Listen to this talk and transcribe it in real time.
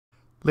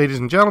Ladies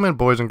and gentlemen,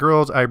 boys and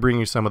girls, I bring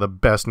you some of the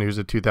best news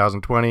of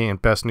 2020 and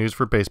best news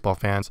for baseball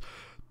fans.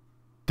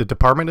 The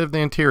Department of the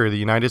Interior of the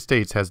United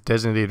States has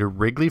designated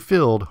Wrigley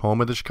Field, home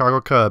of the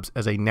Chicago Cubs,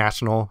 as a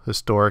National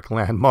Historic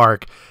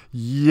Landmark.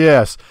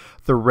 Yes,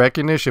 the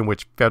recognition,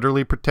 which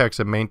federally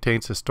protects and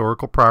maintains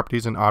historical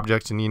properties and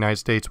objects in the United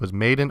States, was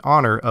made in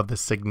honor of the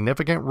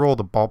significant role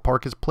the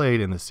ballpark has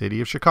played in the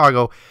city of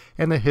Chicago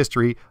and the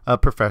history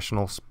of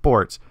professional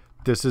sports.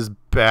 This is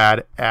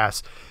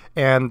badass.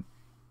 And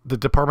the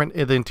Department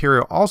of the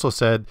Interior also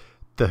said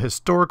the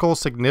historical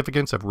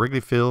significance of Wrigley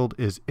Field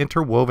is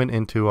interwoven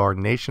into our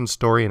nation's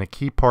story and a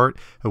key part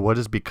of what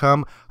has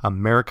become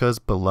America's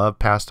beloved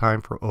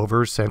pastime for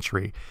over a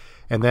century.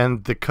 And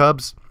then the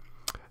Cubs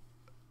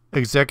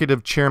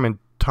executive chairman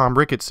Tom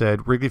Ricketts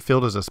said, Wrigley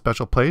Field is a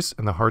special place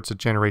in the hearts of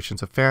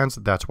generations of fans.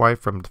 That's why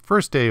from the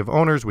first day of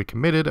owners, we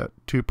committed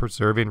to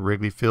preserving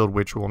Wrigley Field,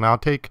 which will now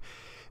take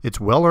its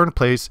well-earned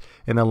place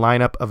in the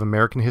lineup of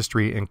American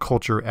history and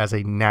culture as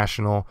a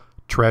national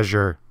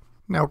treasure.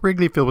 Now,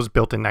 Wrigley Field was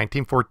built in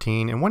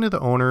 1914, and one of the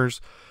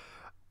owners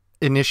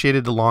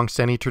initiated the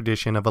long-standing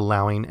tradition of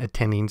allowing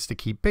attendees to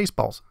keep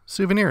baseballs,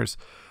 souvenirs.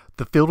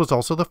 The field was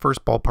also the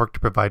first ballpark to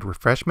provide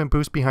refreshment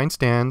booths behind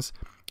stands,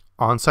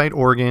 on-site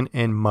organ,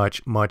 and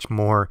much, much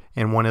more.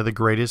 And one of the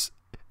greatest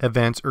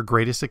events or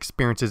greatest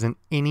experiences in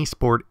any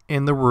sport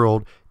in the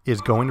world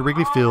is going to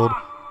Wrigley Field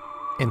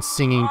and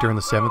singing during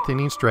the 7th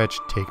inning stretch,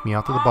 Take Me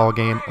Out to the Ball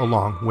Game,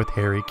 along with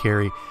Harry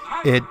Carey.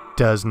 It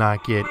does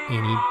not get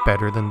any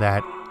better than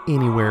that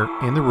anywhere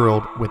in the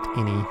world with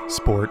any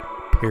sport,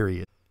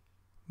 period.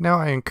 Now,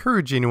 I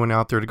encourage anyone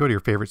out there to go to your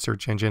favorite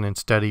search engine and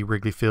study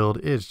Wrigley Field.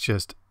 It's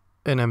just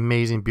an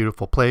amazing,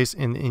 beautiful place,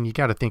 and you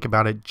got to think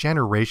about it.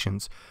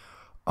 Generations,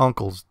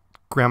 uncles,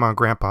 grandma and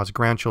grandpas,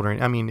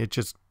 grandchildren. I mean, it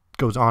just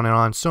goes on and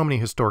on. So many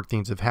historic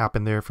things have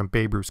happened there, from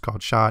Babe Ruth's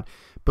called shot,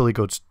 Billy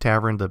Goat's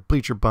Tavern, the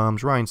Bleacher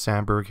Bums, Ryan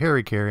Sandberg,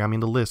 Harry Carey. I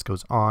mean, the list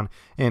goes on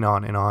and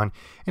on and on.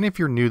 And if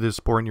you're new to this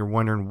sport and you're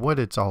wondering what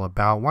it's all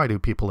about, why do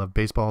people love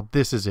baseball,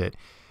 this is it.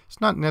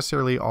 It's not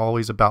necessarily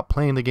always about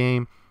playing the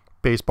game,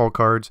 baseball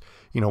cards,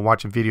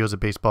 watching videos of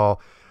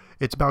baseball.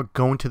 It's about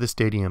going to the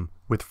stadium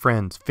with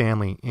friends,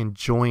 family,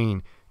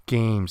 enjoying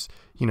games,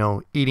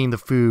 eating the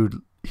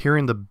food,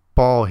 hearing the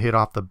ball hit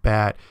off the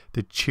bat,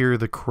 the cheer of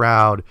the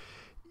crowd,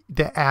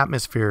 the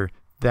atmosphere.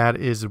 That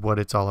is what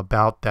it's all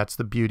about. That's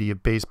the beauty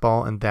of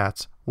baseball, and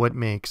that's what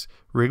makes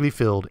Wrigley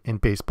Field and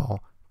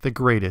baseball the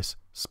greatest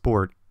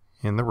sport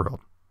in the world.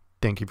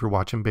 Thank you for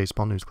watching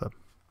Baseball News Club.